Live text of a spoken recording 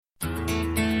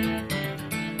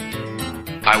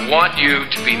I want you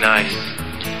to be nice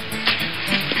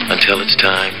until it's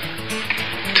time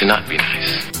to not be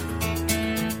nice.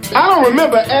 I don't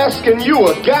remember asking you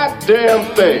a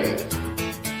goddamn thing.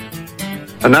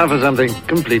 And now for something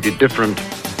completely different.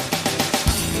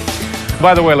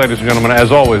 By the way, ladies and gentlemen,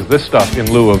 as always, this stuff in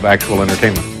lieu of actual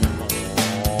entertainment.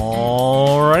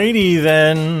 Alrighty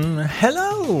then.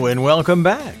 Hello and welcome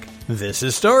back. This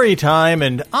is Story Time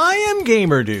and I am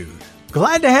Gamer Dude.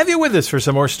 Glad to have you with us for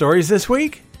some more stories this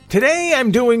week. Today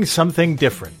I'm doing something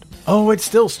different. Oh, it's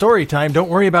still story time, don't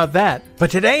worry about that.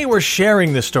 But today we're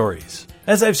sharing the stories.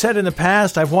 As I've said in the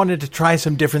past, I've wanted to try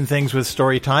some different things with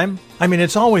story time. I mean,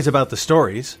 it's always about the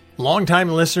stories. Longtime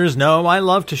listeners know I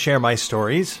love to share my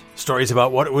stories. Stories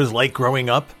about what it was like growing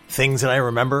up, things that I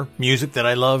remember, music that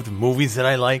I loved, movies that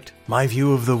I liked, my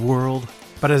view of the world.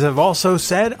 But as I've also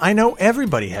said, I know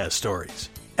everybody has stories.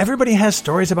 Everybody has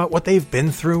stories about what they've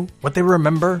been through, what they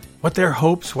remember, what their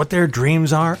hopes, what their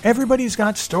dreams are. Everybody's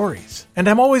got stories. And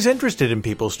I'm always interested in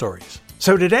people's stories.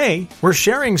 So today, we're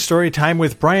sharing story time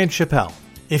with Bryant Chappell.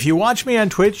 If you watch me on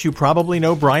Twitch, you probably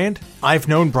know Bryant. I've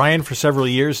known Bryant for several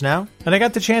years now, and I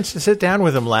got the chance to sit down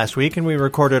with him last week and we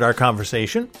recorded our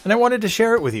conversation, and I wanted to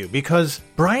share it with you because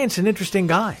Bryant's an interesting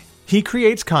guy. He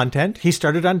creates content. He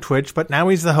started on Twitch, but now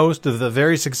he's the host of the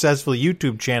very successful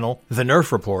YouTube channel, The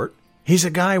Nerf Report. He's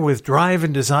a guy with drive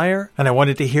and desire, and I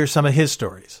wanted to hear some of his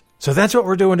stories. So that's what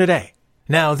we're doing today.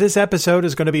 Now, this episode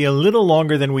is going to be a little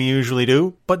longer than we usually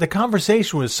do, but the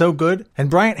conversation was so good, and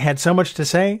Bryant had so much to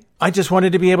say, I just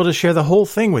wanted to be able to share the whole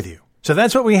thing with you. So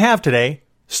that's what we have today,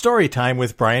 Story Time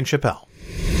with Bryant Chappell.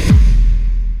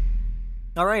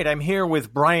 All right, I'm here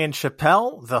with Bryant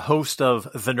Chappell, the host of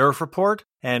The Nerf Report,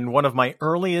 and one of my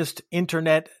earliest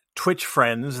internet Twitch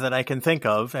friends that I can think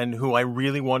of, and who I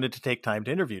really wanted to take time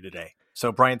to interview today.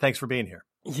 So, Bryant, thanks for being here.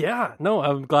 Yeah, no,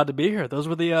 I'm glad to be here. Those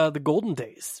were the golden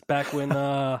days, back when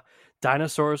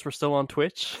dinosaurs were still on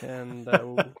Twitch, and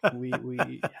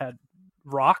we had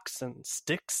rocks and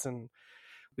sticks, and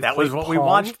that was what we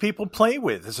watched people play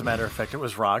with. As a matter of fact, it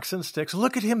was rocks and sticks.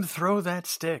 Look at him throw that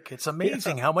stick. It's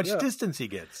amazing how much distance he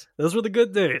gets. Those were the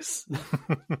good days.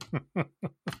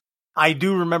 I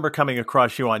do remember coming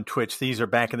across you on Twitch. These are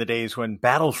back in the days when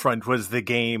Battlefront was the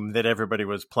game that everybody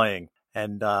was playing.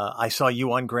 And I saw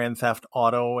you on Grand Theft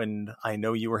Auto, and I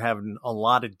know you were having a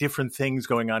lot of different things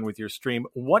going on with your stream.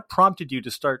 What prompted you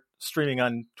to start streaming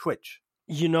on Twitch?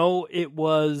 You know, it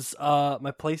was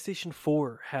my PlayStation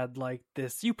 4 had like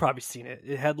this. You've probably seen it.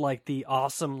 It had like the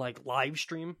awesome like live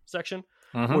stream section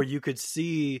where you could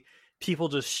see people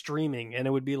just streaming, and it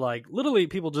would be like literally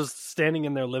people just standing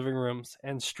in their living rooms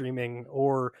and streaming,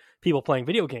 or people playing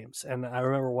video games. And I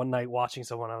remember one night watching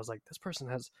someone, I was like, this person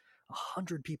has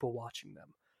 100 people watching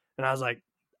them, and I was like,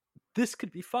 this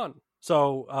could be fun.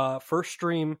 So first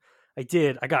stream I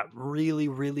did, I got really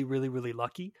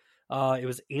lucky. It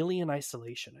was Alien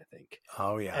Isolation, I think.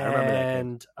 Oh yeah, I remember that.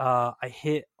 And I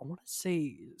want to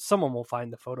say, someone will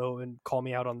find the photo and call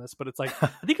me out on this, but it's like, I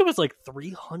think it was like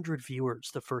 300 viewers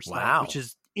the first night, which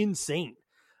is insane.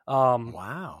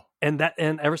 Wow. And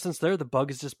ever since there, the bug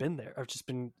has just been there. I've just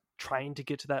been trying to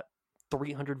get to that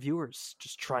 300 viewers,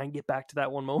 just try and get back to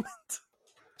that one moment.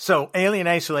 So Alien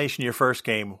Isolation, your first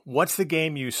game, what's the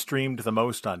game you streamed the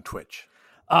most on Twitch?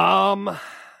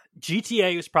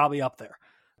 GTA is probably up there.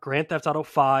 Grand Theft Auto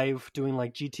 5, doing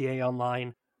like GTA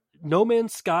Online. No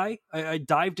Man's Sky, I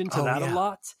dived into that a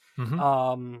lot.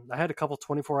 I had a couple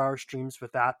 24-hour streams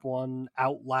with that one.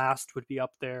 Outlast would be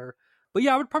up there. But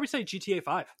yeah, I would probably say GTA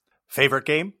 5. Favorite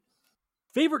game?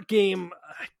 Favorite game,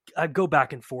 I go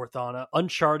back and forth on.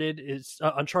 Uncharted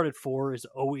 4 is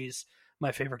always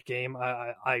my favorite game.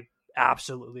 I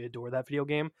absolutely adore that video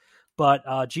game. But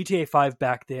GTA 5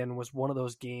 back then was one of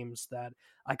those games that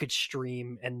I could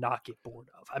stream and not get bored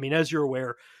of. I mean, as you're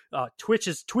aware, Twitch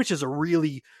is a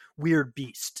really weird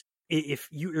beast. If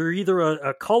you're either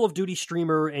a Call of Duty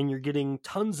streamer and you're getting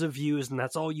tons of views and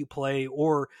that's all you play,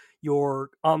 or you're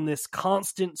on this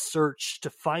constant search to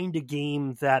find a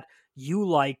game that you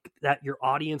like, that your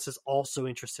audience is also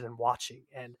interested in watching.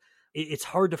 And it's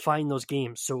hard to find those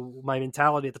games. So my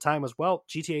mentality at the time was, well,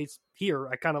 GTA's here.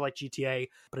 I kind of like GTA,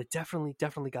 but it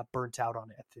definitely got burnt out on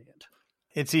it at the end.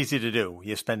 It's easy to do.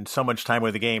 You spend so much time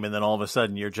with a game, and then all of a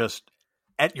sudden you're just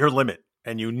at your limit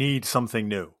and you need something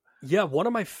new. Yeah, one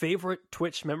of my favorite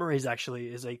Twitch memories actually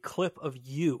is a clip of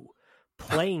you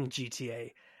playing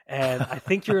GTA. And I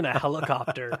think you're in a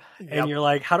helicopter and you're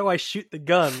like, how do I shoot the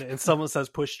gun? And someone says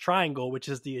push triangle, which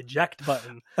is the eject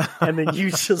button. And then you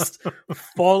just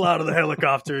fall out of the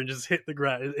helicopter and just hit the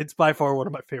ground. It's by far one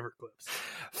of my favorite clips.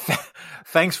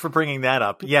 Thanks for bringing that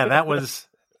up. Yeah, that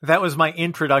was my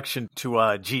introduction to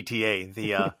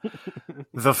GTA.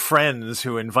 the friends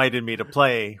who invited me to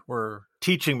play were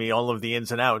teaching me all of the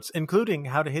ins and outs, including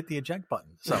how to hit the eject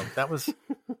button. So that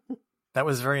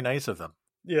was very nice of them.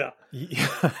 Yeah.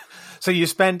 So you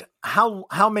spent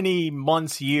how many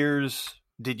months, years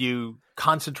did you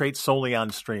concentrate solely on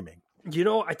streaming? You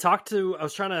know, I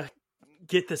was trying to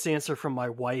get this answer from my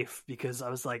wife because I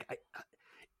was like,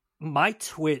 my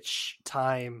Twitch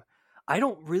time, I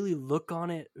don't really look on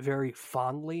it very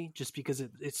fondly just because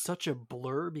it's such a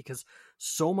blur, because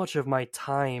so much of my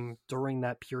time during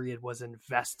that period was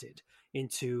invested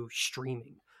into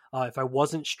streaming. If I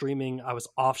wasn't streaming, I was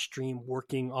off stream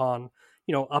working on,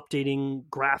 updating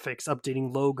graphics,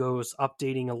 updating logos,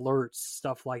 updating alerts,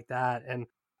 stuff like that. And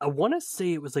I want to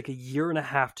say it was like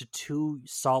 1.5 to 2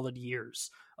 solid years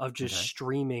of just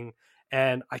streaming.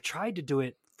 And I tried to do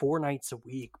it 4 nights a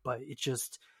week, but it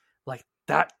just like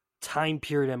that time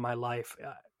period in my life,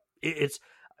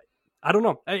 I don't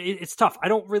know. It's tough. I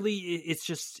don't really,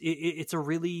 it's a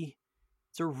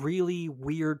really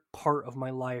weird part of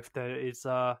my life that is,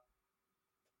 I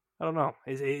don't know.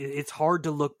 It's hard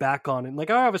to look back on. And like,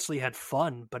 I obviously had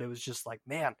fun, but it was just like,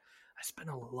 man, I spent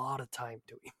a lot of time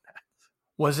doing that.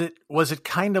 Was it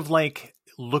kind of like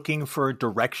looking for a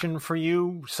direction for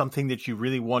you? Something that you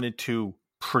really wanted to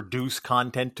produce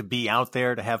content, to be out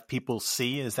there, to have people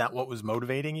see? Is that what was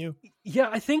motivating you? Yeah,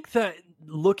 I think that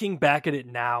looking back at it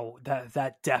now,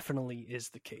 that definitely is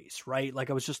the case, right?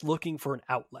 Like I was just looking for an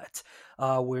outlet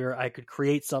where I could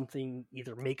create something,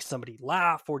 either make somebody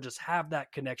laugh or just have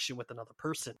that connection with another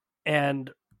person.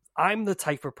 And I'm the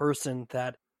type of person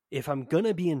that if I'm going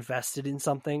to be invested in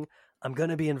something, I'm going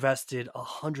to be invested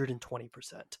 120%.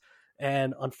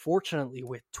 And unfortunately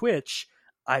with Twitch,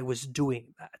 I was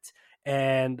doing that.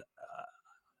 And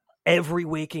every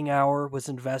waking hour was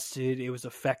invested. It was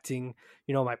affecting,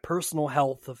 my personal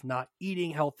health of not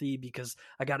eating healthy because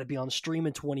I got to be on stream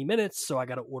in 20 minutes. So I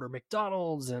got to order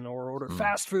McDonald's or order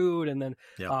fast food. And then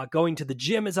going to the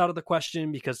gym is out of the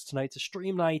question because tonight's a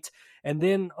stream night. And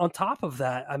then on top of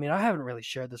that, I mean, I haven't really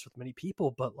shared this with many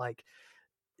people, but like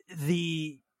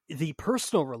the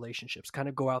personal relationships kind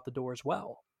of go out the door as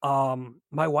well.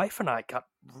 My wife and I got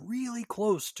really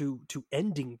close to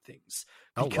ending things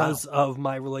because of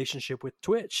my relationship with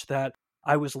Twitch, that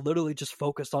I was literally just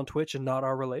focused on Twitch and not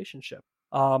our relationship.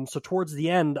 So towards the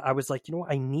end, I was like,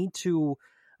 I need to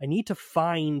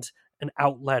find an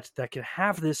outlet that can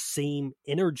have this same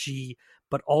energy,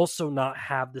 but also not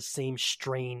have the same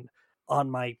strain on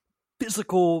my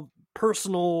physical,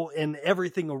 personal, and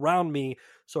everything around me.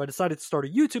 So I decided to start a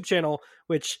YouTube channel,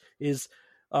 which is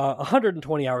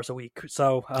 120 hours a week.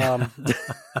 So,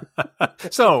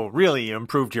 so really you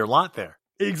improved your lot there.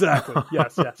 Exactly.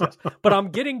 Yes. But I'm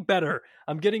getting better.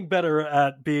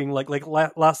 At being like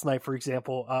last night, for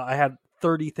example, I had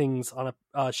 30 things on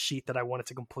a sheet that I wanted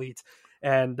to complete.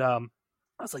 And, I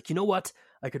was like, you know what?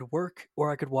 I could work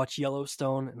or I could watch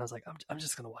Yellowstone. And I was like, I'm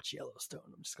just going to watch Yellowstone.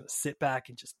 I'm just going to sit back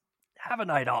and just have a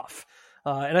night off.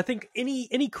 And I think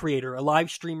any creator, a live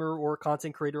streamer or a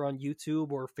content creator on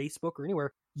YouTube or Facebook or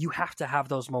anywhere, you have to have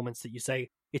those moments that you say,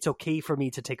 it's okay for me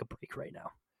to take a break right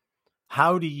now.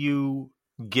 How do you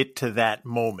get to that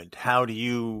moment? How do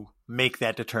you make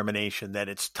that determination that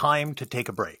it's time to take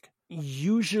a break?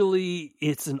 Usually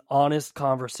it's an honest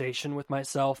conversation with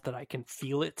myself that I can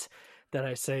feel it, that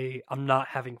I say I'm not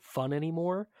having fun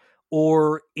anymore,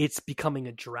 or it's becoming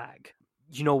a drag.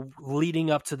 Leading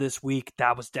up to this week,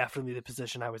 that was definitely the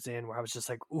position I was in, where I was just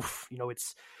like, oof,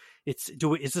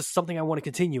 is this something I want to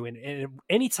continue in? And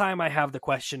anytime I have the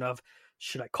question of,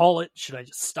 should I call it? Should I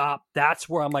just stop? That's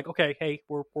where I'm like, okay, hey,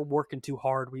 we're working too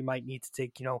hard. We might need to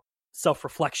take,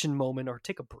 self-reflection moment or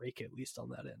take a break at least on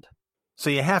that end. So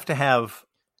you have to have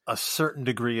a certain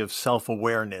degree of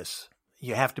self-awareness.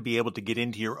 You have to be able to get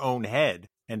into your own head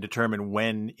and determine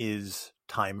when is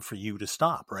time for you to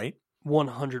stop, right?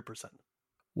 100%.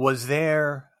 Was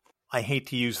there, I hate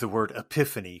to use the word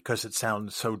epiphany because it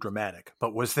sounds so dramatic,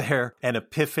 but was there an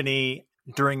epiphany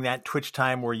during that Twitch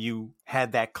time where you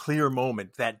had that clear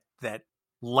moment, that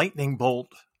lightning bolt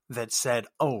that said,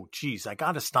 oh, geez, I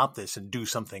got to stop this and do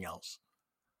something else?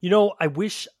 I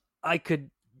wish I could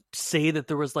say that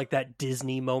there was like that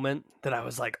Disney moment that I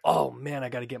was like, oh man, I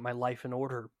got to get my life in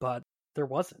order. But there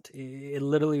wasn't. It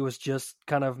literally was just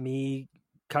kind of me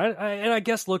and I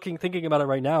guess thinking about it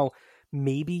right now,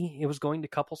 maybe it was going to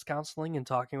couples counseling and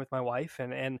talking with my wife,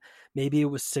 and maybe it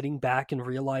was sitting back and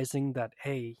realizing that,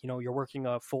 hey, you're working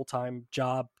a full-time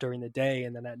job during the day,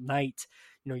 and then at night,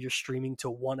 you're streaming to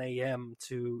 1 a.m.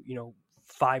 to,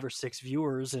 5 or 6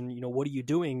 viewers, and, what are you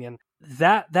doing? And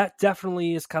that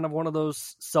definitely is kind of one of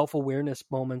those self-awareness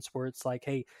moments where it's like,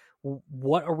 hey,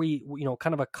 what are we,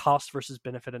 kind of a cost versus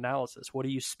benefit analysis. What are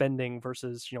you spending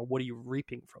versus, what are you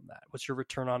reaping from that? What's your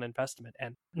return on investment?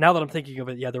 And now that I'm thinking of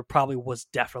it, yeah, there probably was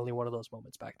definitely one of those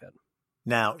moments back then.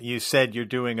 Now, you said you're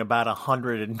doing about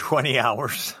 120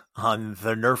 hours on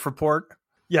the Nerf Report.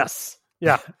 Yes.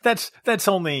 Yeah. That's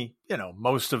only,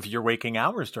 most of your waking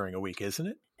hours during a week, isn't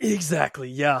it? Exactly.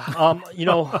 Yeah.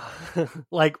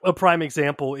 Like a prime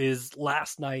example is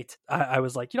last night I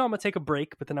was like, I'm going to take a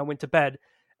break, but then I went to bed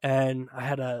and I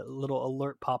had a little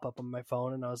alert pop up on my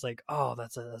phone and I was like, oh,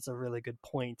 that's a really good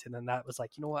point. And then that was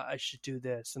like, you know what, I should do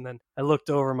this. And then I looked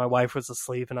over, my wife was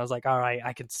asleep and I was like, all right,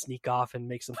 I can sneak off and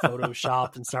make some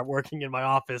Photoshop and start working in my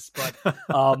office. But,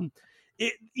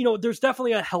 there's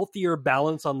definitely a healthier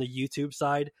balance on the YouTube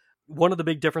side. One of the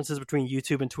big differences between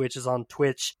YouTube and Twitch is on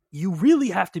Twitch, you really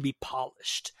have to be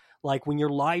polished. Like when you're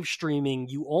live streaming,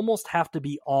 you almost have to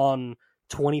be on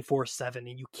 24/7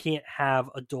 and you can't have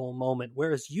a dull moment.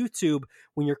 Whereas YouTube,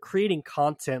 when you're creating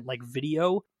content like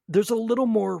video, there's a little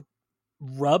more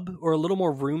rub or a little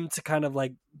more room to kind of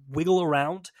like wiggle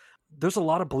around. There's a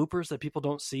lot of bloopers that people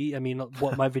don't see. I mean,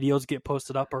 what my videos get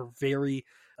posted up are very,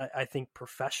 I think,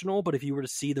 professional. But if you were to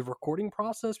see the recording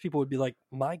process, people would be like,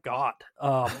 "My God!"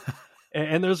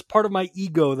 And there's part of my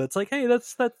ego that's like, "Hey,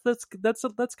 that's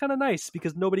kind of nice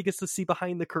because nobody gets to see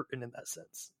behind the curtain in that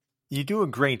sense." You do a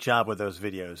great job with those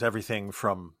videos. Everything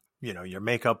from your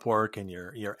makeup work and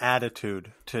your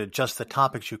attitude to just the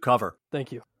topics you cover.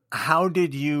 Thank you. How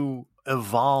did you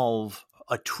evolve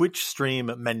a Twitch stream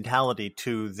mentality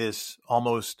to this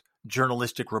almost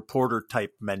journalistic reporter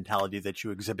type mentality that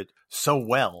you exhibit so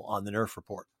well on the Nerf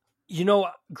Report?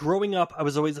 Growing up, I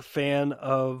was always a fan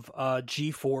of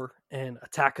G4 and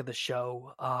Attack of the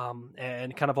Show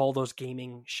and kind of all those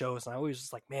gaming shows. And I always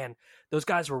was like, man, those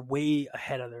guys were way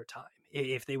ahead of their time.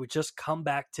 If they would just come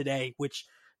back today, which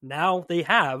now they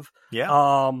have.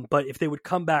 Yeah. But if they would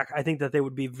come back, I think that they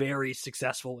would be very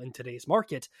successful in today's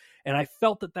market. And I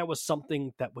felt that was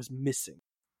something that was missing.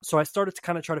 So I started to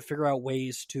kind of try to figure out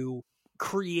ways to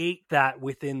create that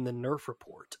within the Nerf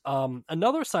Report.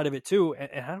 Another side of it too,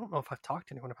 and I don't know if I've talked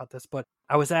to anyone about this, but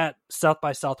I was at South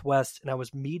by Southwest and I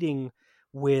was meeting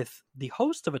with the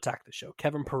host of Attack the Show,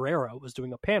 Kevin Pereira, was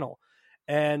doing a panel.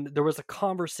 And there was a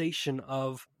conversation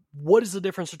of what is the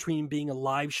difference between being a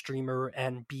live streamer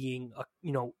and being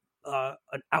an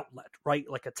outlet, right?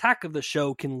 Like Attack of the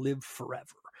Show can live forever.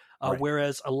 Right.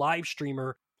 Whereas a live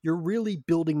streamer, you're really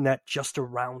building that just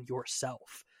around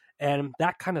yourself. And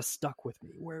that kind of stuck with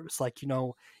me where it was like,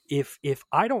 if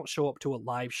I don't show up to a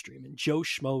live stream and Joe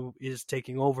Schmo is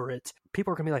taking over it,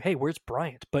 people are going to be like, hey, where's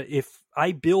Bryant? But if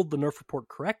I build the Nerf Report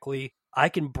correctly, I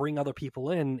can bring other people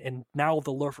in and now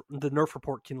the Nerf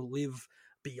Report can live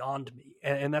beyond me.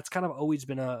 And that's kind of always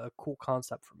been a cool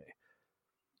concept for me.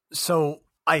 So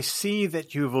I see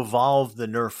that you've evolved the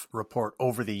Nerf Report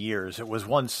over the years. It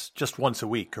was just once a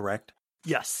week, correct?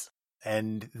 Yes.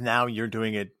 And now you're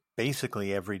doing it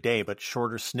basically every day, but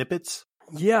shorter snippets?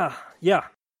 Yeah.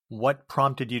 What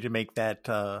prompted you to make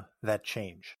that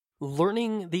change?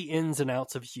 Learning the ins and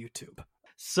outs of YouTube.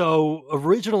 So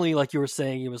originally, like you were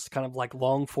saying, it was kind of like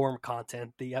long form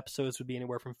content. The episodes would be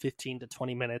anywhere from 15 to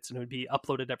 20 minutes and it would be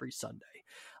uploaded every Sunday.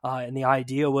 And the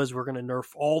idea was we're going to nerf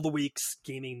all the week's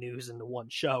gaming news into one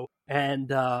show.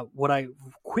 And what I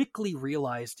quickly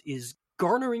realized is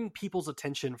garnering people's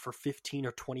attention for 15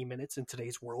 or 20 minutes in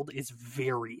today's world is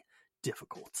very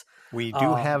difficult. We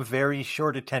do have very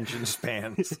short attention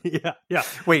spans. Yeah.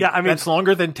 Wait, yeah, that's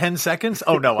longer than 10 seconds?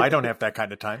 Oh, no, I don't have that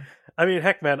kind of time. I mean,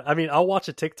 heck, man. I mean, I'll watch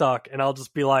a TikTok and I'll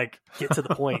just be like, get to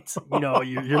the point.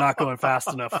 You're not going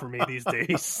fast enough for me these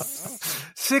days.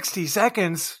 60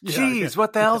 seconds? Jeez,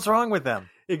 what the hell's wrong with them?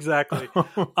 Exactly.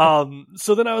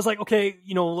 So then I was like, okay,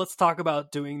 let's talk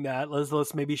about doing that.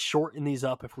 Let's maybe shorten these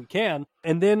up if we can.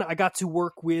 And then I got to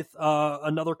work with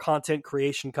another content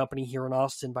creation company here in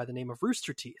Austin by the name of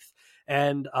Rooster Teeth.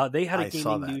 And they had a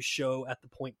gaming news show at the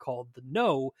point called The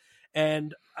No.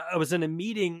 And I was in a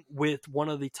meeting with one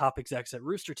of the top execs at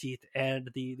Rooster Teeth. And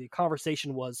the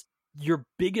conversation was, your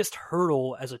biggest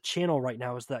hurdle as a channel right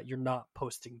now is that you're not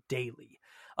posting daily.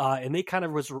 And they kind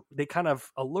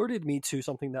of alerted me to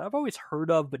something that I've always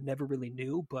heard of, but never really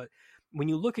knew. But when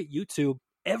you look at YouTube,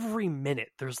 every minute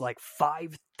there's like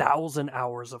 5,000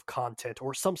 hours of content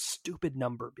or some stupid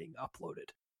number being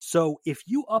uploaded. So if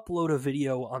you upload a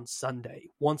video on Sunday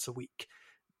once a week,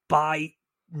 by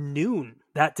noon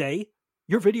that day,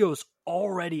 your video is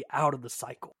already out of the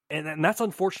cycle. And that's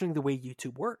unfortunately the way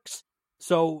YouTube works.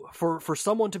 So for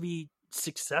someone to be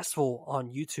successful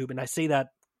on YouTube, and I say that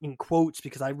in quotes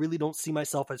because I really don't see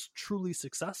myself as truly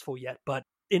successful yet, but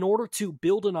in order to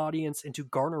build an audience and to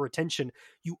garner attention,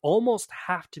 you almost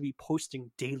have to be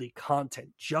posting daily content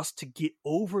just to get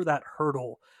over that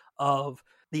hurdle of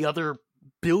the other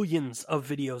billions of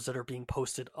videos that are being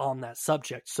posted on that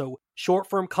subject. So short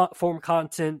form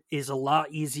content is a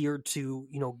lot easier to,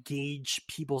 gauge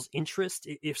people's interest.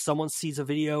 If someone sees a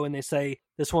video and they say,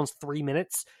 this one's 3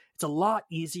 minutes, it's a lot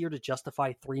easier to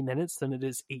justify 3 minutes than it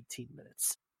is 18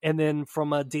 minutes. And then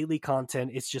from a daily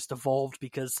content, it's just evolved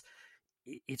because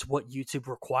it's what YouTube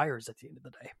requires at the end of the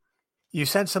day. You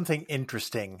said something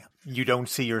interesting. You don't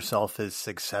see yourself as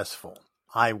successful.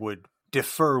 I would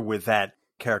defer with that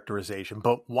characterization,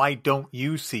 but why don't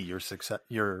you see your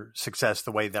success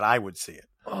the way that I would see it?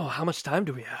 Oh, how much time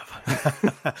do we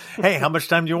have? Hey, how much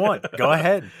time do you want? Go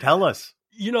ahead. Tell us.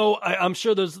 I'm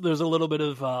sure there's a little bit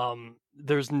of,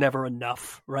 there's never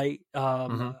enough, right?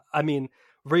 I mean,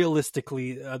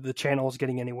 realistically, the channel is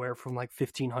getting anywhere from like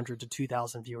 1,500 to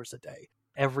 2,000 viewers a day.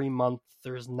 Every month,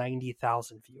 there's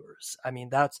 90,000 viewers. I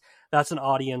mean, that's an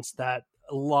audience that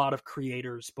a lot of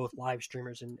creators, both live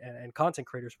streamers and content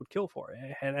creators, would kill for.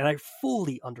 And I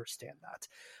fully understand that.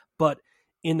 But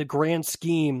in the grand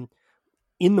scheme,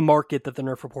 in the market that the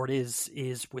Nerf Report is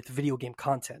with video game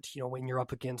content, when you're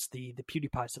up against the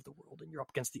PewDiePies of the world and you're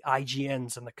up against the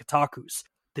IGNs and the Kotakus,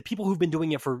 the people who've been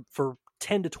doing it for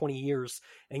 10 to 20 years,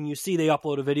 and you see they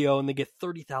upload a video and they get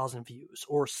 30,000 views,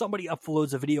 or somebody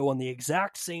uploads a video on the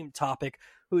exact same topic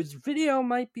whose video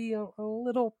might be a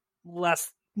little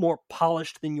more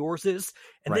polished than yours is,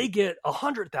 and they get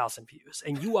 100,000 views,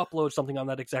 and you upload something on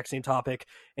that exact same topic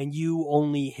and you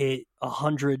only hit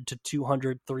 100 to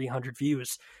 200, 300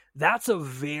 views. That's a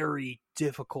very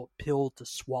difficult pill to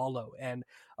swallow. And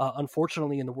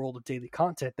unfortunately, in the world of daily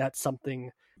content, that's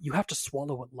something you have to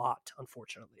swallow a lot,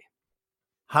 unfortunately.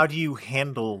 How do you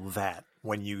handle that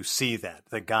when you see that?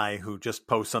 The guy who just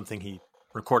posts something he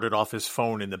recorded off his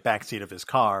phone in the backseat of his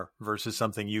car versus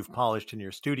something you've polished in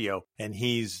your studio and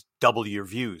he's double your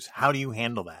views. How do you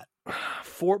handle that?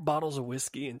 4 bottles of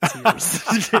whiskey and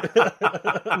tears.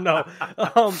 No.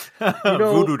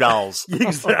 Voodoo dolls.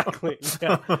 Exactly.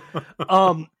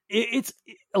 Yeah. It's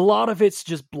a lot of it's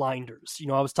just blinders.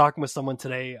 I was talking with someone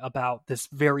today about this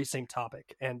very same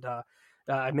topic, and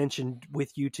I mentioned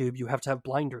with YouTube, you have to have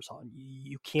blinders on.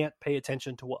 You can't pay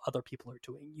attention to what other people are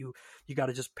doing. You got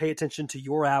to just pay attention to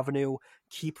your avenue,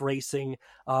 keep racing,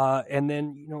 and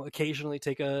then occasionally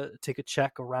take a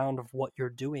check around of what you're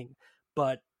doing.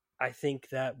 But I think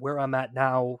that where I'm at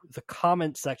now, the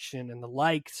comment section and the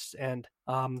likes and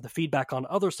the feedback on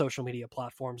other social media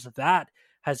platforms, that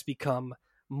has become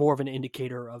more of an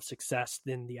indicator of success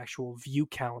than the actual view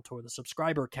count or the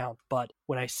subscriber count. But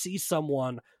when I see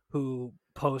someone who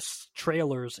posts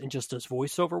trailers and just does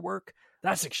voiceover work,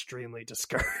 that's extremely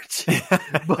discouraging.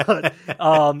 But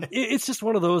it's just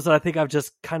one of those that I think I've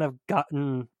just kind of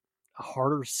gotten a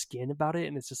harder skin about it.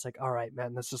 And it's just like, all right,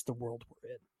 man, that's just the world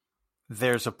we're in.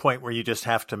 There's a point where you just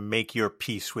have to make your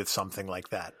peace with something like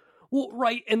that. Well,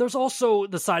 right. And there's also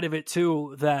the side of it,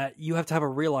 too, that you have to have a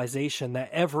realization that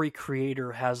every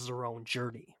creator has their own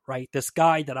journey, right? This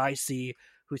guy that I see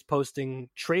who's posting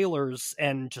trailers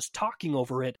and just talking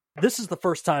over it, this is the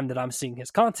first time that I'm seeing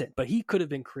his content, but he could have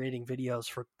been creating videos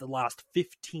for the last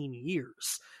 15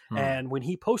 years. And when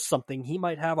he posts something, he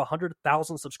might have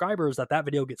 100,000 subscribers that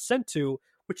video gets sent to,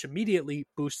 which immediately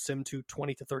boosts him to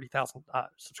 20 to 30,000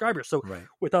 subscribers. So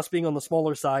with us being on the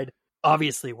smaller side,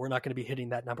 obviously we're not going to be hitting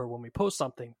that number when we post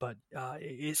something, but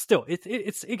it's still,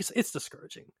 it's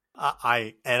discouraging.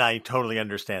 I totally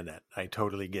understand that. I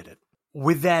totally get it.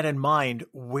 With that in mind,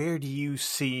 where do you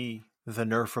see the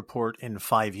Nerf Report in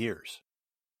 5 years?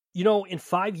 In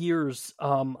 5 years,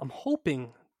 I'm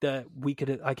hoping that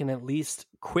I can at least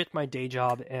quit my day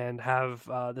job and have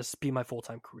this be my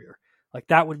full-time career. Like,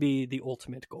 that would be the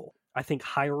ultimate goal. I think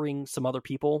hiring some other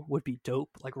people would be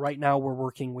dope. Like, right now we're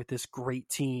working with this great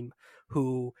team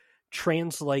who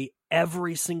translate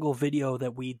every single video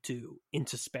that we do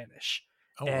into Spanish.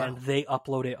 And they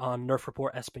upload it on Nerf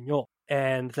Report Espanol.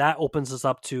 And that opens us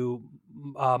up to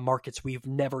markets we've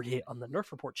never hit on the Nerf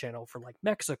Report channel, for like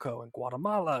Mexico and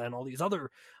Guatemala and all these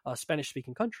other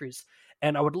Spanish-speaking countries.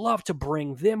 And I would love to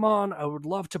bring them on. I would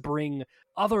love to bring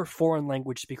other foreign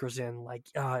language speakers in, like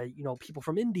people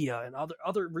from India and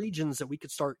other regions that we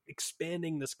could start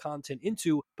expanding this content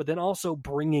into, but then also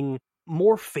bringing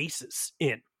more faces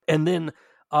in. And then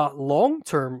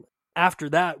long-term, after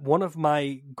that, one of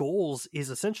my goals is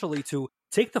essentially to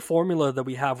take the formula that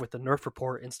we have with the Nerf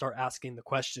Report and start asking the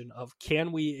question of,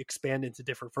 can we expand into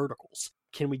different verticals?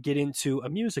 Can we get into a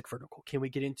music vertical? Can we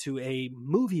get into a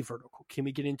movie vertical? Can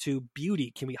we get into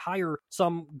beauty? Can we hire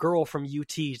some girl from UT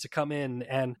to come in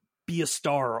and be a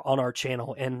star on our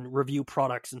channel and review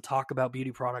products and talk about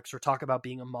beauty products or talk about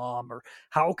being a mom? Or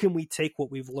how can we take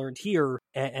what we've learned here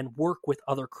and work with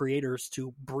other creators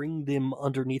to bring them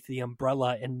underneath the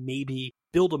umbrella and maybe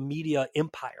build a media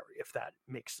empire, if that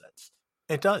makes sense?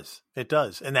 It does. It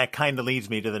does. And that kind of leads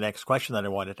me to the next question that I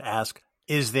wanted to ask.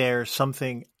 Is there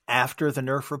something after the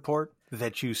Nerf report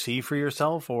that you see for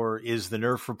yourself, or is the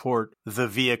Nerf report the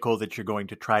vehicle that you're going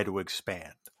to try to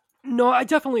expand? No, I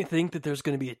definitely think that there's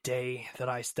going to be a day that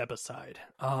I step aside.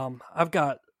 I've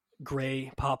got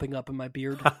gray popping up in my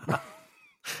beard.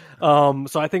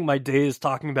 So I think my day is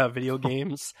talking about video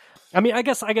games. I mean, I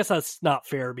guess that's not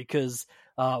fair because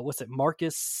what's it?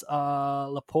 Marcus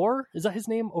Lepore? Is that his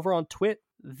name over on Twit?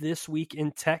 This Week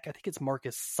in Tech. I think it's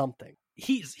Marcus something.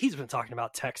 He's been talking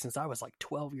about tech since I was like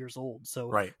 12 years old.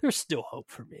 So There's still hope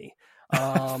for me.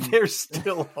 There's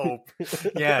still hope.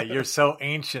 Yeah, you're so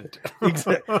ancient.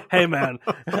 Hey man,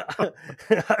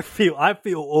 I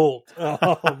feel old.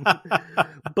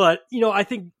 But I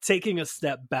think taking a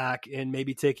step back and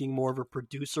maybe taking more of a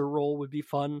producer role would be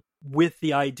fun, with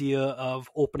the idea of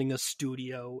opening a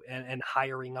studio and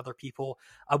hiring other people.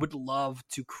 I would love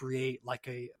to create like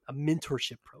a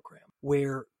mentorship program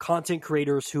where content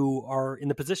creators who are in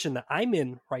the position that I'm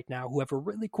in right now, who have a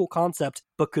really cool concept,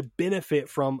 but could benefit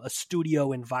from a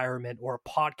studio environment or a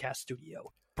podcast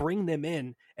studio, bring them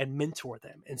in and mentor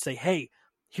them and say, hey,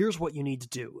 here's what you need to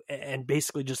do. And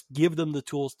basically just give them the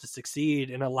tools to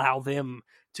succeed and allow them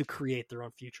to create their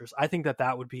own futures. I think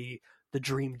that would be the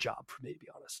dream job for me, to be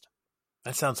honest.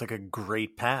 That sounds like a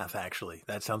great path, actually.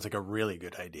 That sounds like a really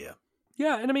good idea.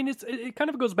 Yeah, and I mean, it kind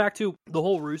of goes back to the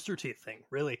whole Rooster Teeth thing,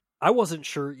 really. I wasn't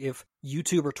sure if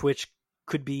YouTube or Twitch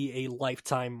could be a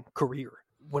lifetime career.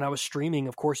 When I was streaming,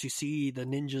 of course, you see the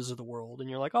ninjas of the world, and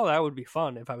you're like, oh, that would be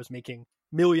fun if I was making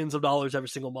millions of dollars every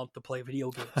single month to play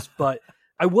video games. But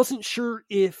I wasn't sure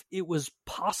if it was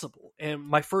possible. And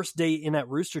my first day in at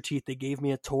Rooster Teeth, they gave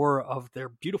me a tour of their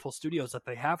beautiful studios that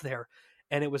they have there.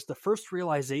 And it was the first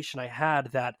realization I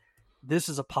had that this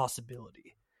is a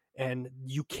possibility. And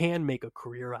you can make a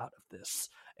career out of this.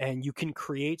 And you can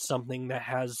create something that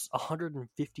has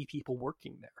 150 people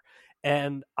working there.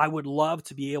 And I would love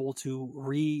to be able to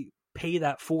repay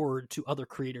that forward to other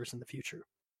creators in the future.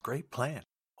 Great plan.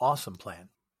 Awesome plan.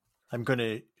 I'm going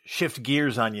to shift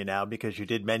gears on you now because you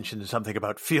did mention something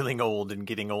about feeling old and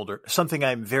getting older, something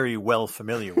I'm very well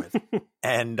familiar with.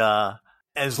 And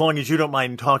as long as you don't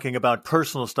mind talking about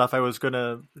personal stuff, I was going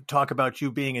to talk about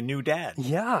you being a new dad.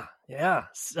 Yeah.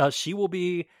 She will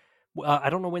be, I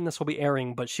don't know when this will be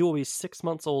airing, but she will be 6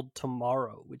 months old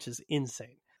tomorrow, which is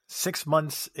insane. 6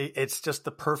 months, it's just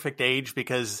the perfect age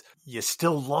because you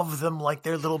still love them like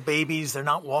they're little babies. They're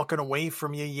not walking away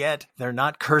from you yet. They're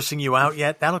not cursing you out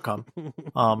yet. That'll come.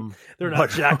 They're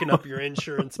not jacking up your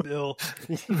insurance bill.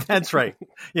 That's right.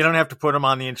 You don't have to put them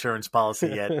on the insurance policy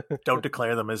yet. Don't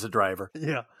declare them as a driver.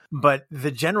 Yeah. But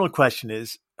the general question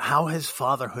is, how has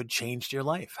fatherhood changed your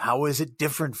life? How is it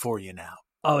different for you now?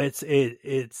 Oh, it's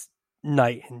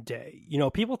night and day.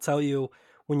 People tell you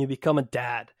when you become a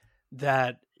dad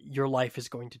that your life is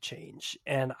going to change.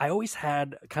 And I always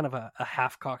had kind of a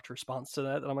half-cocked response to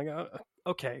that. And I'm like, oh,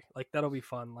 okay, like that'll be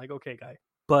fun. Like, okay, guy.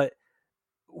 But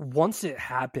once it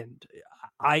happened,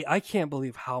 I can't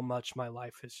believe how much my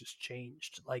life has just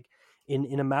changed. Like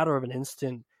in a matter of an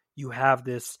instant, you have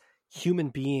this human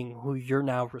being who you're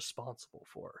now responsible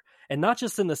for. And not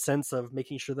just in the sense of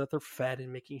making sure that they're fed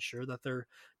and making sure that their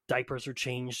diapers are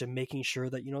changed and making sure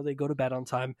that, they go to bed on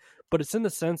time, but it's in the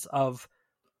sense of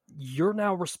you're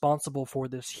now responsible for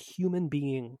this human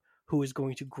being who is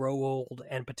going to grow old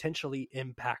and potentially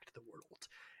impact the world.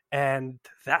 And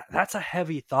that's a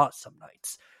heavy thought some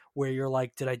nights where you're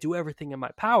like, did I do everything in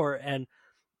my power? And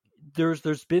there's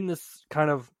been this kind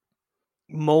of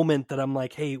moment that I'm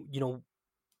like, hey,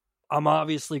 I'm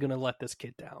obviously going to let this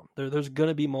kid down. There's going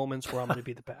to be moments where I'm going to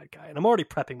be the bad guy. And I'm already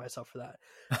prepping myself for that.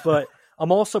 But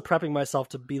I'm also prepping myself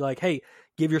to be like, hey,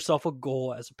 give yourself a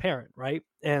goal as a parent, right?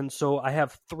 And so I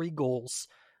have 3 goals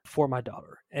for my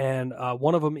daughter. And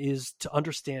one of them is to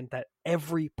understand that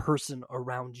every person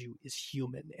around you is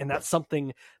human. And that's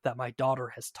something that my daughter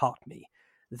has taught me,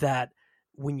 that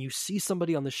when you see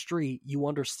somebody on the street, you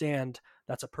understand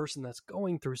that's a person that's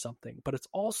going through something, but it's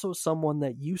also someone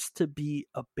that used to be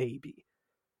a baby.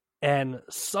 And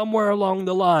somewhere along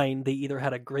the line, they either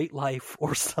had a great life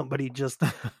or somebody just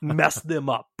messed them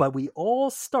up. But we all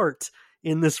start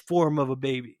in this form of a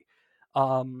baby.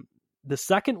 The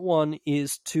second one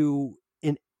is to,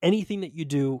 in anything that you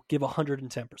do, give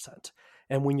 110%.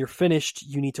 And when you're finished,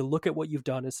 you need to look at what you've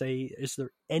done and say, is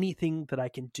there anything that I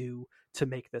can do to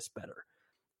make this better?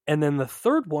 And then the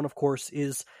third one, of course,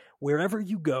 is wherever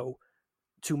you go,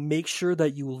 to make sure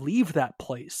that you leave that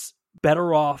place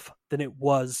better off than it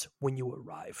was when you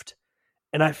arrived.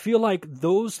 And I feel like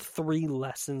those 3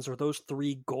 lessons or those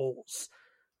 3 goals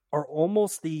are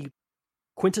almost the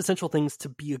quintessential things to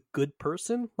be a good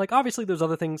person. Like, obviously there's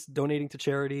other things, donating to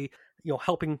charity,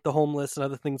 helping the homeless and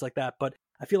other things like that. But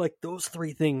I feel like those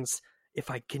 3 things, if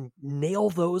I can nail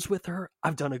those with her,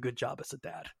 I've done a good job as a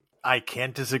dad. I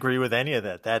can't disagree with any of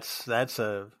that. That's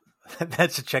a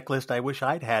checklist I wish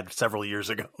I'd had several years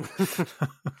ago.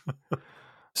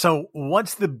 So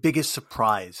what's the biggest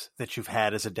surprise that you've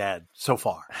had as a dad so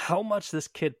far? How much this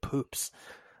kid poops.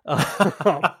 I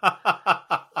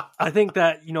think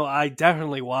that, I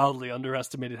definitely wildly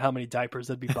underestimated how many diapers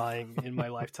I'd be buying in my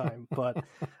lifetime. But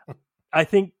I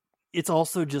think it's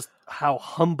also just how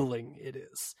humbling it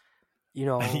is,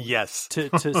 Yes.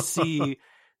 to see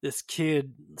this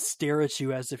kid stare at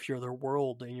you as if you're their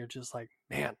world. And you're just like,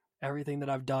 man, everything that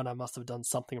I've done, I must have done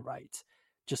something right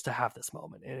just to have this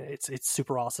moment. And it's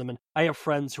super awesome. And I have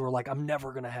friends who are like, I'm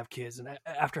never going to have kids. And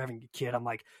after having a kid, I'm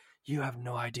like, you have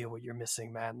no idea what you're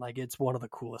missing, man. Like, it's one of the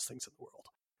coolest things in the world.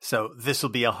 So this will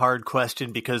be a hard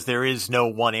question because there is no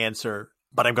one answer,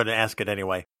 but I'm going to ask it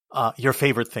anyway. Your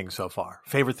favorite thing so far?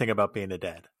 Favorite thing about being a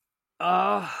dad?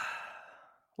 That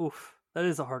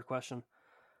is a hard question.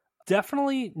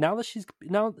 Definitely now that she's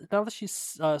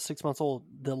 6 months old,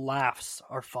 the laughs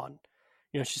are fun.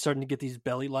 She's starting to get these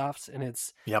belly laughs, and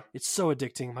it's so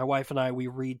addicting. My wife and I, we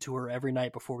read to her every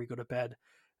night before we go to bed,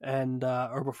 and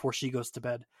or before she goes to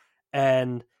bed,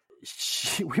 and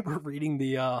we were reading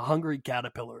the Hungry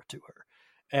Caterpillar to her,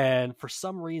 and for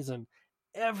some reason,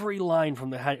 every line from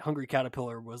the Hungry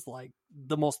Caterpillar was like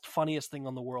the most funniest thing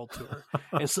on the world to her,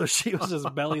 and so she was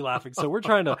just belly laughing. So we're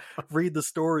trying to read the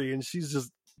story, and she's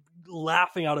just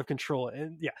laughing out of control.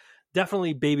 And yeah,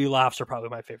 definitely baby laughs are probably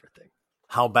my favorite thing.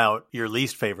 How about your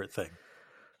least favorite thing?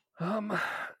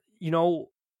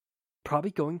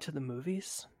 Probably going to the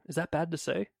movies. Is that bad to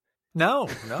say? No,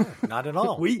 not at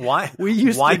all. Why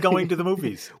going to the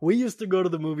movies? We used to go to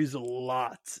the movies a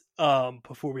lot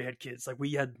before we had kids. Like,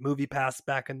 we had Movie Pass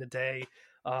back in the day.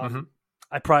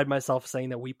 I pride myself saying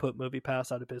that we put Movie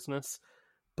Pass out of business,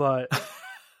 but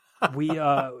we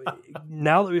now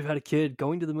that we've had a kid,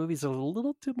 going to the movies is a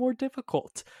little bit more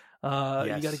difficult.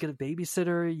 Yes. You got to get a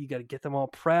babysitter, you got to get them all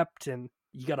prepped, and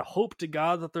you got to hope to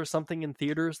God that there's something in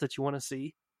theaters that you want to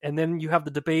see. And then you have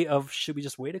the debate of, should we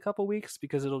just wait a couple weeks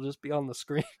because it'll just be on the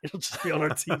screen? It'll just be on our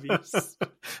TVs.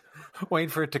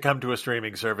 Wait for it to come to a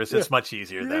streaming service. It's much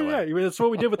easier that way. Yeah, that's what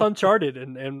we did with Uncharted,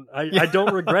 and I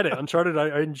don't regret it. Uncharted,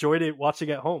 I enjoyed it watching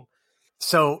at home.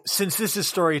 So since this is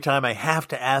story time, I have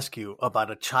to ask you about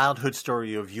a childhood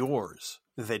story of yours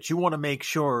that you want to make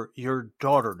sure your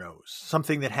daughter knows.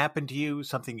 Something that happened to you,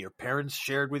 something your parents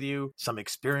shared with you, some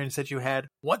experience that you had.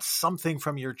 What's something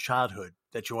from your childhood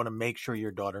that you want to make sure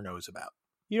your daughter knows about?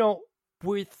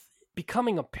 With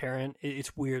becoming a parent,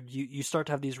 it's weird. You start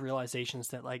to have these realizations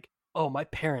that, like, oh, my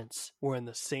parents were in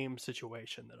the same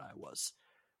situation that I was,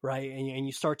 right? And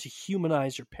you start to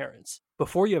humanize your parents.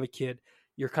 Before you have a kid,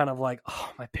 you're kind of like,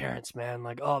 oh, my parents, man,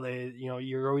 like, oh, they,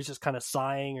 you're always just kind of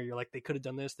sighing, or you're like, they could have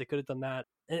done this, they could have done that.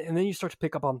 And then you start to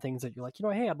pick up on things that you're like,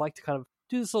 hey, I'd like to kind of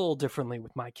do this a little differently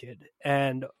with my kid.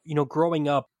 And, growing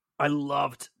up, I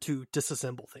loved to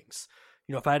disassemble things.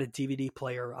 If I had a DVD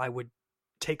player, I would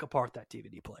take apart that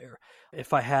DVD player.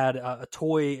 If I had a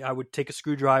toy, I would take a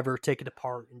screwdriver, take it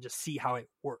apart, and just see how it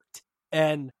worked.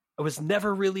 And I was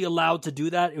never really allowed to do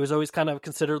that. It was always kind of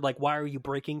considered like, why are you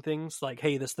breaking things? Like,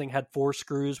 hey, this thing had 4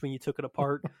 screws when you took it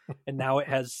apart, and now it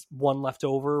has 1 left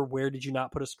over. Where did you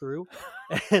not put a screw?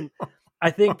 And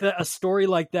I think that a story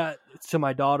like that to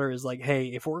my daughter is like, hey,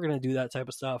 if we're going to do that type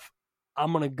of stuff,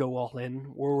 I'm going to go all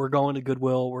in. We're going to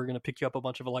Goodwill. We're going to pick you up a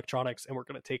bunch of electronics, and we're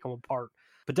going to take them apart.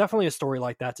 But definitely a story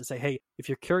like that to say, hey, if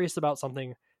you're curious about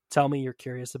something, tell me you're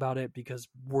curious about it, because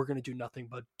we're going to do nothing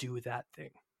but do that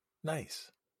thing.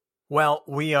 Nice. Well,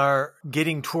 we are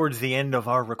getting towards the end of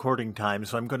our recording time,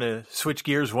 so I'm going to switch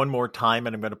gears one more time,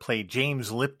 and I'm going to play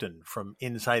James Lipton from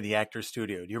Inside the Actors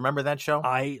Studio. Do you remember that show?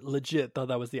 I legit thought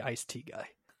that was the Ice-T guy.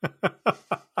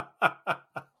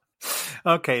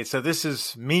 Okay, so this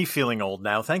is me feeling old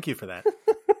now. Thank you for that.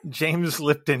 James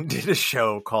Lipton did a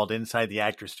show called Inside the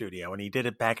Actors Studio, and he did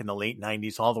it back in the late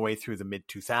 90s all the way through the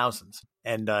mid-2000s.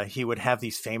 And he would have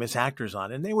these famous actors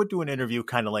on, and they would do an interview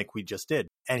kind of like we just did.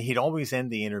 And he'd always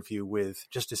end the interview with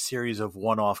just a series of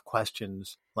one-off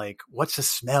questions like, what's a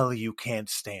smell you can't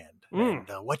stand? And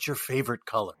what's your favorite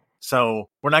color? So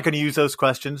we're not going to use those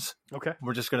questions. Okay.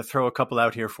 We're just going to throw a couple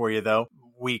out here for you, though.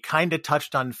 We kind of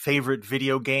touched on favorite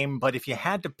video game, but if you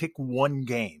had to pick one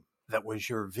game that was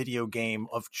your video game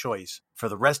of choice for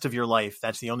the rest of your life,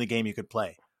 that's the only game you could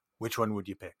play, which one would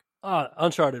you pick?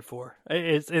 Uncharted 4.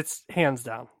 It's hands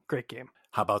down. Great game.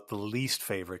 How about the least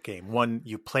favorite game? One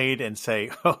you played and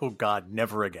say, oh, God,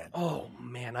 never again. Oh,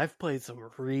 man, I've played some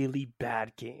really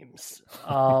bad games.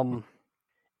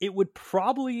 It would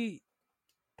probably...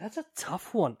 That's a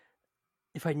tough one.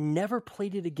 If I never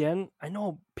played it again, I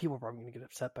know people are probably going to get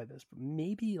upset by this, but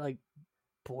maybe like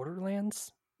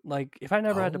Borderlands? Like, if I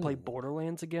never had to play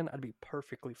Borderlands again, I'd be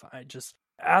perfectly fine. Just,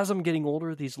 as I'm getting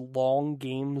older, these long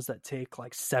games that take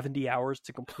like 70 hours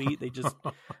to complete,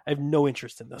 I have no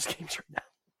interest in those games right now.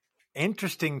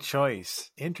 Interesting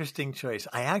choice.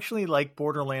 I actually like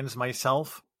Borderlands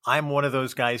myself. I'm one of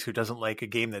those guys who doesn't like a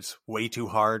game that's way too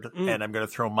hard, and I'm going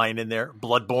to throw mine in there.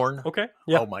 Bloodborne. Okay.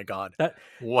 Yeah. Oh my God.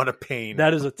 What a pain.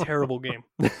 That is a terrible game.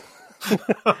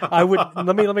 I'm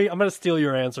going to steal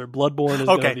your answer. Bloodborne is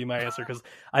going to be my answer because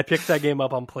I picked that game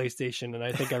up on PlayStation and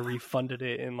I think I refunded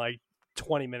it in like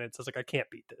 20 minutes. I was like, I can't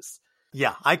beat this.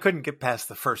 Yeah, I couldn't get past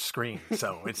the first screen,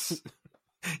 so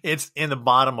it's in the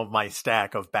bottom of my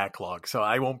stack of backlog, so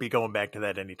I won't be going back to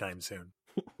that anytime soon.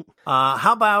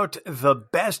 How about the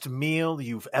best meal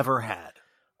you've ever had?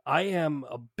 I am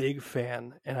a big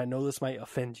fan, and I know this might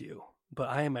offend you, but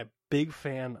I am a big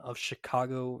fan of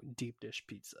Chicago deep dish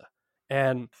pizza.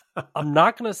 And I'm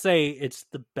not going to say it's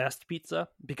the best pizza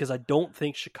because I don't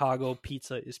think Chicago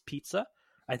pizza is pizza.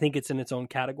 I think it's in its own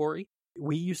category.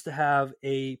 We used to have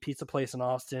a pizza place in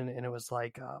Austin, and it was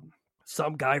like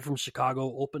some guy from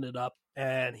Chicago opened it up,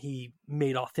 and he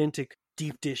made authentic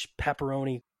deep dish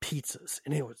pepperoni pizzas.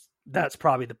 And that's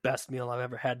probably the best meal I've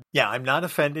ever had. Yeah, I'm not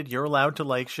offended. You're allowed to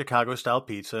like Chicago-style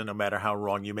pizza, no matter how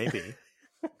wrong you may be.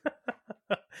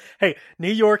 Hey,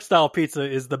 New York style pizza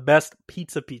is the best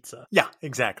pizza. Yeah,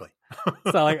 exactly.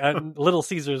 It's not like Little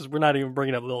Caesars. We're not even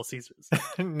bringing up Little Caesars.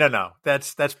 No,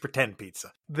 that's pretend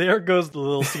pizza. There goes the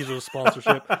Little Caesars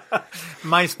sponsorship.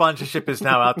 My sponsorship is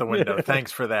now out the window.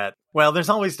 Thanks for that. Well, there's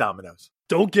always Domino's.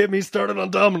 Don't get me started on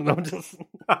Domino's.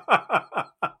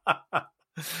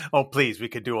 Oh, please, we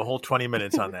could do a whole 20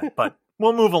 minutes on that, but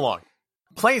we'll move along.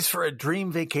 Place for a dream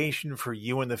vacation for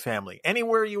you and the family.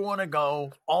 Anywhere you want to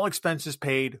go, all expenses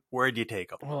paid. Where'd you take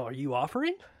them? Oh, are you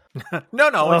offering?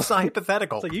 No, it's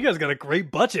hypothetical. So you guys got a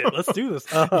great budget. Let's do this.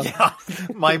 Yeah,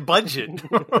 my budget.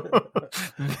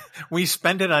 We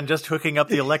spent it on just hooking up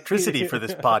the electricity for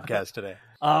this podcast today.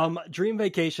 Dream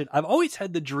vacation. I've always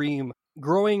had the dream.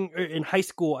 Growing in high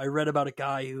school, I read about a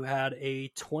guy who had a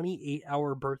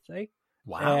 28-hour birthday.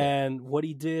 Wow. And what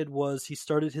he did was he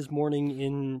started his morning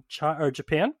in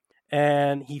Japan,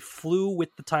 and he flew with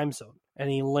the time zone, and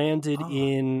he landed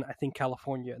in, I think,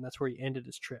 California, and that's where he ended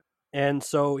his trip. And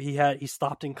so he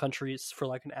stopped in countries for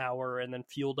like an hour and then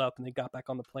fueled up and then got back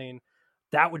on the plane.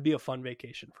 That would be a fun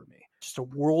vacation for me. Just a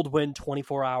whirlwind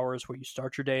 24 hours where you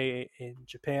start your day in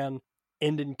Japan,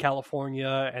 end in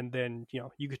California, and then,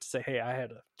 you get to say, hey, I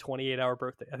had a 28-hour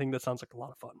birthday. I think that sounds like a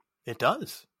lot of fun. It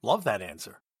does. Love that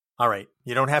answer. All right.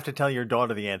 You don't have to tell your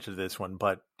daughter the answer to this one,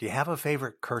 but do you have a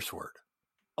favorite curse word?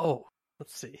 Oh,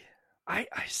 let's see. I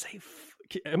say,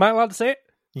 am I allowed to say it?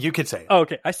 You could say it. Oh,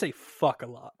 okay. I say fuck a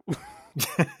lot.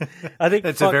 I think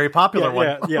it's a very popular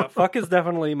one. Yeah. Fuck is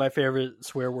definitely my favorite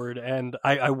swear word. And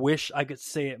I wish I could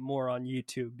say it more on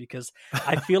YouTube because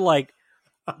I feel like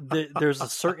there's a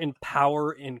certain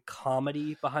power in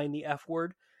comedy behind the F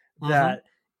word that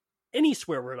any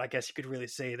swear word, I guess you could really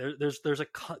say there's a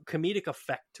comedic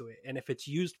effect to it. And if it's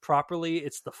used properly,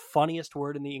 it's the funniest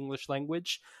word in the English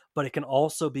language, but it can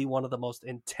also be one of the most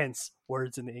intense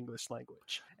words in the English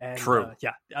language. And true.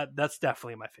 That's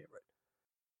definitely my favorite.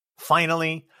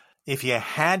 Finally, if you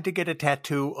had to get a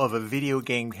tattoo of a video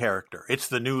game character, it's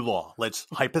the new law. Let's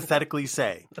hypothetically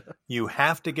say you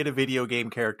have to get a video game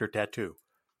character tattoo.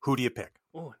 Who do you pick?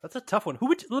 Oh, that's a tough one.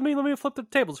 Let me flip the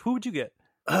tables. Who would you get?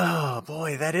 Oh,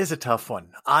 boy, that is a tough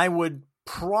one. I would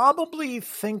probably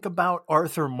think about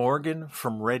Arthur Morgan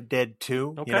from Red Dead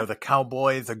 2. Okay. The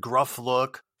cowboy, the gruff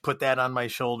look, put that on my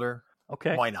shoulder.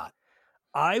 Okay. Why not?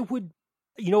 I would,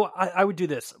 I would do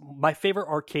this. My favorite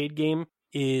arcade game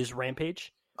is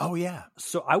Rampage. Oh, yeah.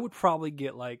 So I would probably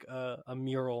get like a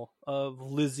mural of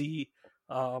Lizzie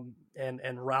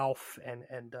and Ralph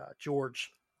and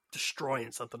George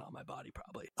destroying something on my body,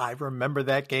 probably. I remember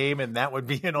that game, and that would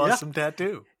be an awesome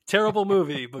tattoo. Terrible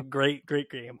movie, but great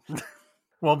game.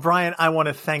 Well, Brian, I want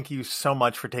to thank you so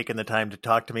much for taking the time to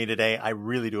talk to me today. I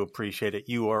really do appreciate it.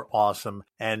 You are awesome.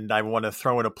 And I want to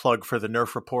throw in a plug for the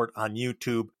Nerf Report on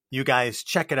YouTube. You guys,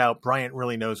 check it out. Bryant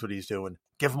really knows what he's doing.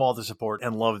 Give him all the support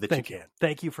and love that you can.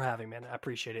 Thank you for having me, man. I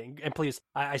appreciate it. And please,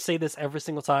 I say this every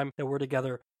single time that we're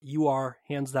together. You are,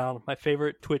 hands down, my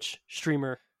favorite Twitch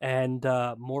streamer and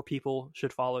more people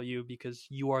should follow you because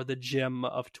you are the gem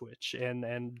of Twitch.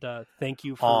 And thank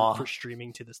you for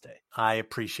streaming to this day. I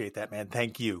appreciate that, man.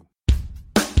 Thank you.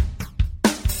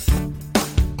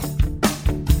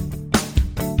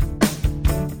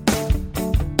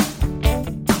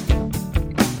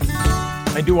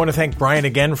 I do want to thank Brian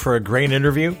again for a great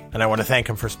interview, and I want to thank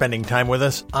him for spending time with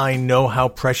us. I know how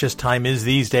precious time is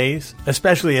these days,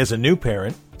 especially as a new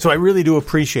parent, so I really do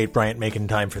appreciate Bryant making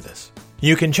time for this.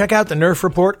 You can check out the Nerf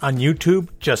Report on YouTube.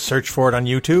 Just search for it on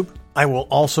YouTube. I will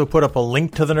also put up a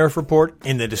link to the Nerf Report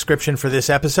in the description for this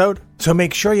episode, so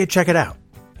make sure you check it out.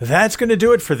 That's going to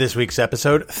do it for this week's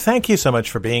episode. Thank you so much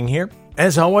for being here.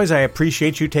 As always, I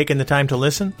appreciate you taking the time to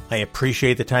listen. I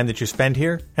appreciate the time that you spend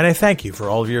here, and I thank you for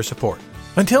all of your support.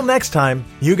 Until next time,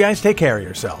 you guys take care of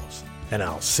yourselves, and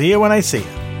I'll see you when I see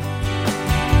you.